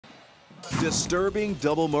Disturbing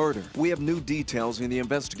double murder. We have new details in the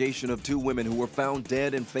investigation of two women who were found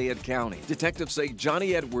dead in Fayette County. Detectives say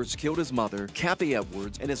Johnny Edwards killed his mother, Kathy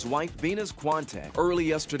Edwards, and his wife, Venus Quantek, early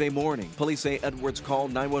yesterday morning. Police say Edwards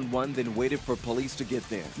called 911, then waited for police to get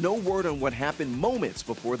there. No word on what happened moments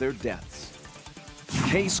before their deaths.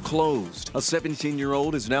 Case closed. A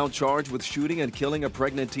 17-year-old is now charged with shooting and killing a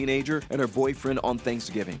pregnant teenager and her boyfriend on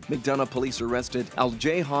Thanksgiving. McDonough police arrested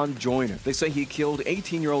Aljahan Joyner. They say he killed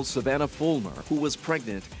 18-year-old Savannah Fulmer, who was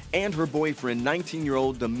pregnant, and her boyfriend,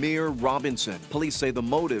 19-year-old Demir Robinson. Police say the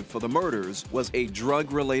motive for the murders was a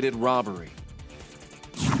drug-related robbery.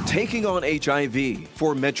 Taking on HIV.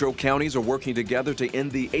 4 metro counties are working together to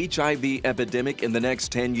end the HIV epidemic in the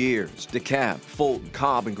next 10 years. DeKalb, Fulton,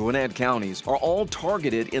 Cobb, and Gwinnett counties are all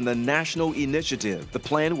targeted in the national initiative. The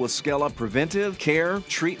plan will scale up preventive, care,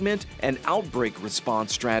 treatment, and outbreak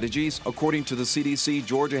response strategies. According to the CDC,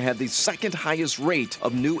 Georgia had the second highest rate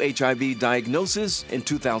of new HIV diagnosis in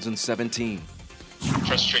 2017.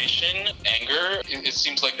 Frustration, anger, it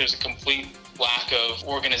seems like there's a complete lack of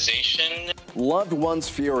organization. Loved ones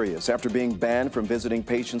furious after being banned from visiting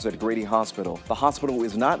patients at Grady Hospital. The hospital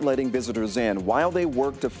is not letting visitors in while they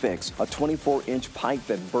work to fix a 24-inch pipe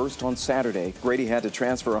that burst on Saturday. Grady had to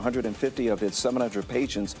transfer 150 of its 700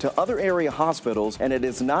 patients to other area hospitals, and it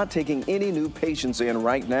is not taking any new patients in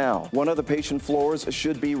right now. One of the patient floors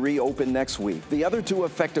should be reopened next week. The other 2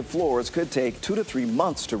 affected floors could take 2 to 3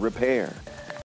 months to repair.